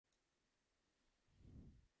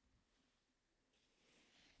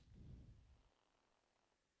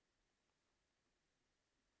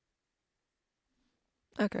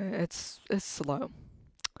Okay, it's slow,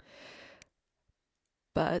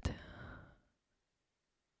 but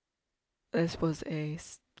this was a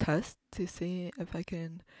test to see if I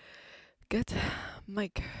can get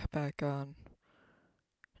mic back on.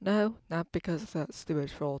 No, not because that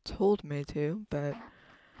stupid troll told me to, but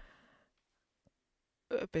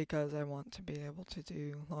because I want to be able to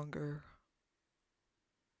do longer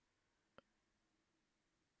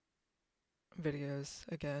videos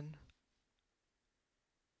again.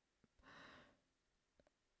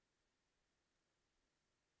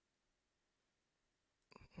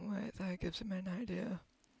 Wait, that gives me an idea.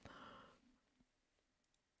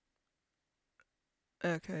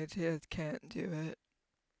 Okay, Tia can't do it.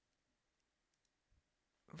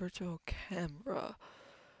 Virtual camera.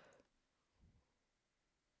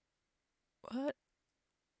 What?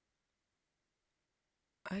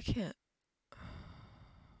 I can't.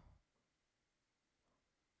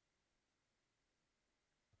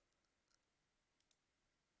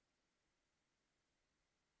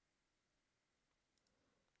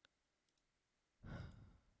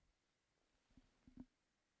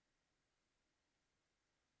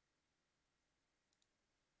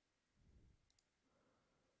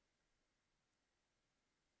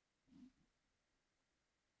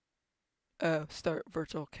 Oh, start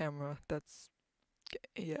virtual camera. That's.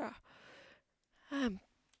 Yeah. I'm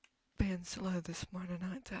being slow this morning,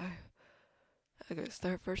 aren't I? Okay,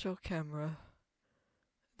 start virtual camera.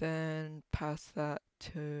 Then pass that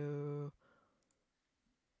to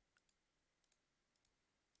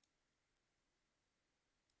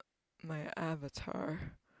my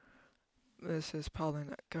avatar. This is probably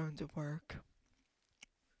not going to work.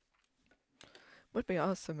 Would be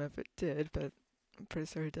awesome if it did, but I'm pretty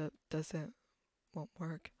sure it doesn't. Won't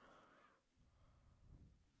work.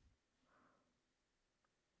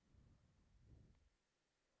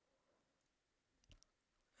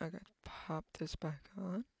 Okay, pop this back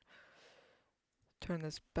on. Turn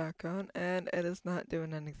this back on, and it is not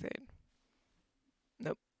doing anything.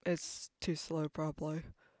 Nope, it's too slow probably.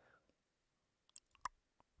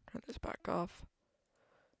 Turn this back off.